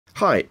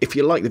Hi, if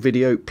you like the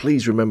video,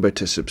 please remember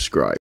to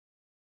subscribe.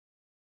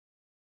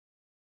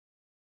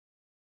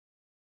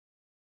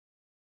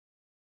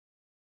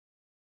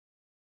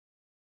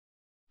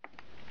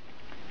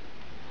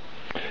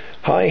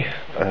 Hi,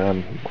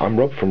 I'm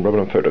Rob from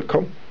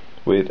robinonphoto.com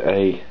with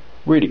a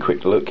really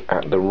quick look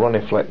at the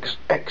Roniflex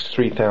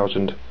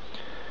X3000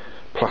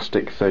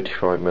 plastic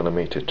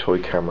 35mm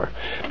toy camera.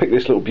 Picked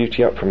this little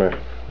beauty up from a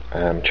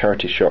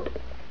charity shop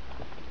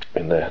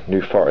in the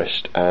New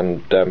Forest,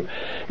 and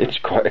it's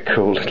quite a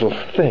cool little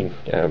thing.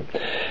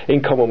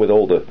 In common with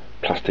all the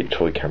plastic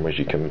toy cameras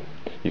you can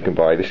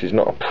buy, this is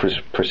not a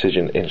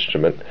precision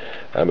instrument.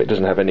 It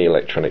doesn't have any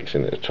electronics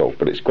in it at all,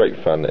 but it's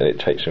great fun and it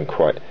takes some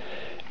quite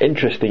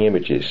interesting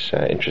images,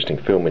 interesting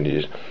film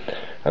images.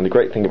 And the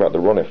great thing about the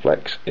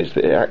Roniflex is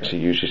that it actually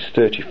uses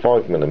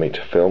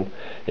 35mm film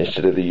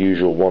instead of the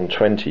usual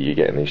 120 you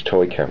get in these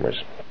toy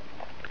cameras.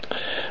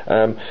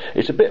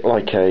 It's a bit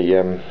like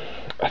a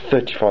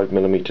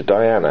 35mm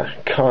Diana,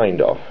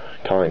 kind of.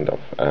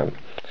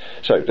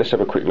 So let's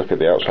have a quick look at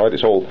the outside.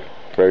 It's all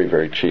very,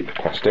 very cheap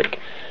plastic.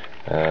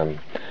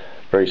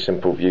 Very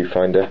simple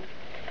viewfinder.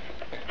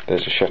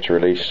 There's a shutter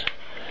release.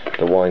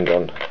 The wind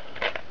on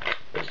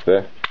is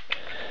there.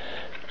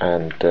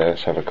 And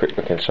let's have a quick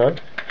look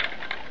inside.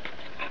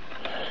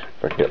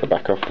 If I can get the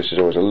back off. This is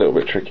always a little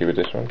bit tricky with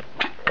this one.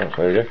 Oh,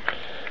 there we go.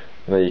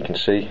 And there you can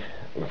see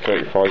the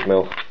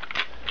 35mm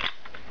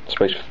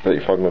space for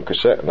the 35mm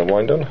cassette and the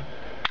wind on.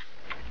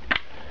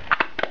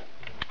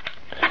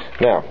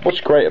 Now, what's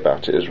great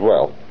about it as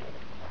well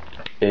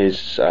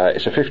is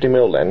it's a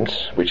 50mm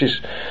lens, which is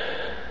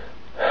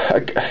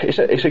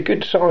it's a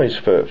good size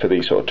for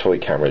these sort of toy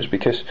cameras,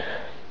 because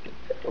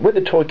with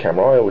a toy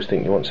camera I always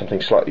think you want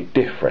something slightly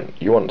different.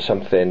 You want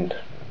something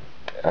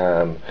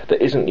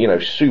that isn't, you know,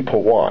 super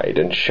wide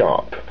and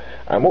sharp.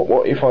 And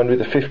what you find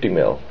with a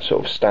 50mm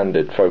sort of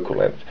standard focal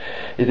length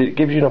is it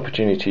gives you an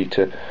opportunity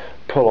to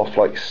pull off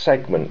like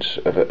segments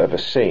of a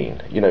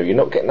scene. You know, you're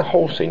not getting the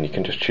whole scene, you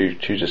can just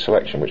choose a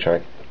selection, which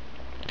I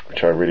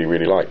really,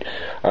 really like.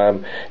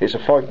 It's a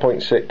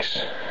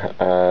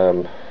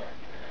 5.6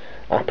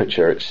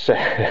 aperture, it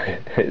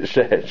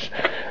says,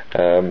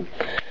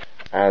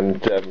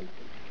 and that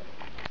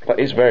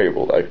is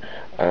variable though,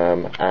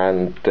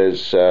 and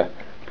there's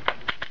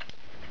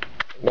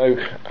no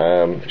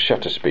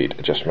shutter speed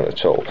adjustment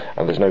at all,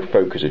 and there's no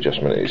focus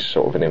adjustment. It's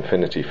sort of an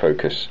infinity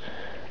focus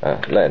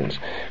lens.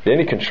 The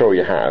only control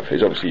you have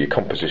is obviously your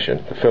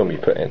composition, the film you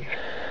put in,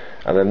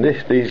 and then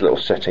these little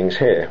settings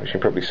here, which you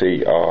can probably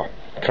see, are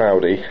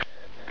cloudy,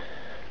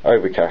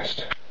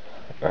 overcast,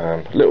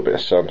 a little bit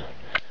of sun,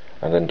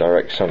 and then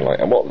direct sunlight.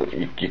 And what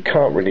you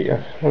can't really,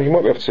 well, you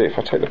might be able to see if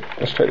I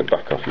let's take the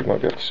back off. You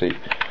might be able to see.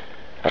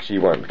 Actually,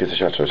 you won't, because the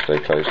shutter will stay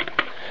closed.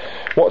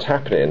 What's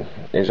happening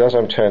is, as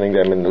I'm turning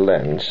them in the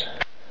lens,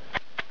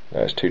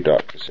 it's too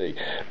dark to see.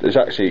 There's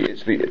actually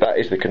that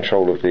is the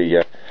control of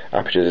the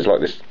aperture. There's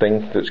like this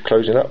thing that's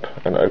closing up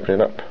and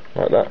opening up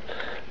like that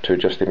to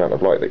adjust the amount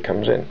of light that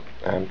comes in.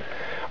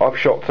 I've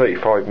shot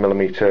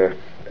 35mm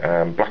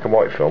black and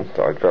white film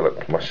that I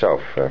developed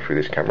myself through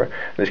this camera.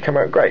 This come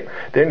out great.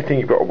 The only thing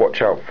you've got to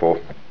watch out for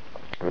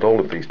with all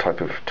of these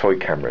type of toy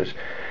cameras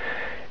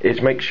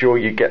is make sure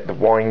you get the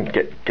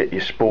get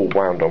your spool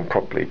wound on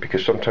properly,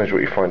 because sometimes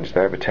what you find is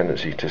they have a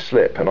tendency to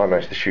slip, and I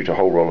managed to shoot a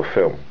whole roll of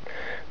film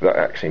without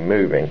actually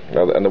moving.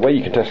 Now, and the way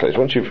you can test that is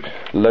once you've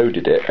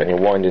loaded it and you're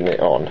winding it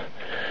on,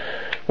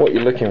 what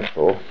you're looking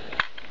for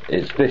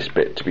is this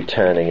bit to be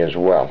turning as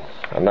well,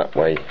 and that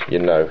way you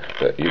know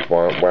that you've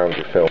wound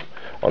your film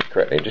on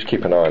correctly. Just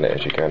keep an eye on it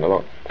as you're going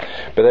along.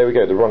 But there we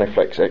go, the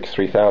Roniflex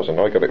X3000.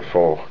 I got it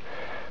for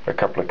a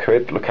couple of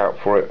quid. Look out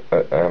for it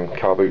at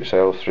car boot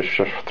sales,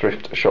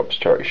 thrift shops,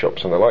 charity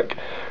shops and the like.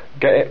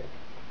 Get it,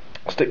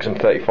 stick some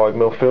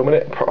 35mm film in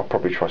it. I'll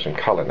probably try some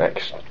colour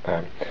next,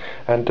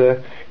 and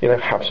you know,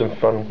 have some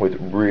fun with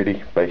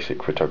really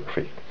basic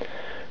photography.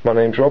 My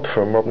name's Rob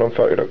from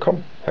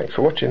robinonphoto.com. Thanks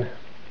for watching.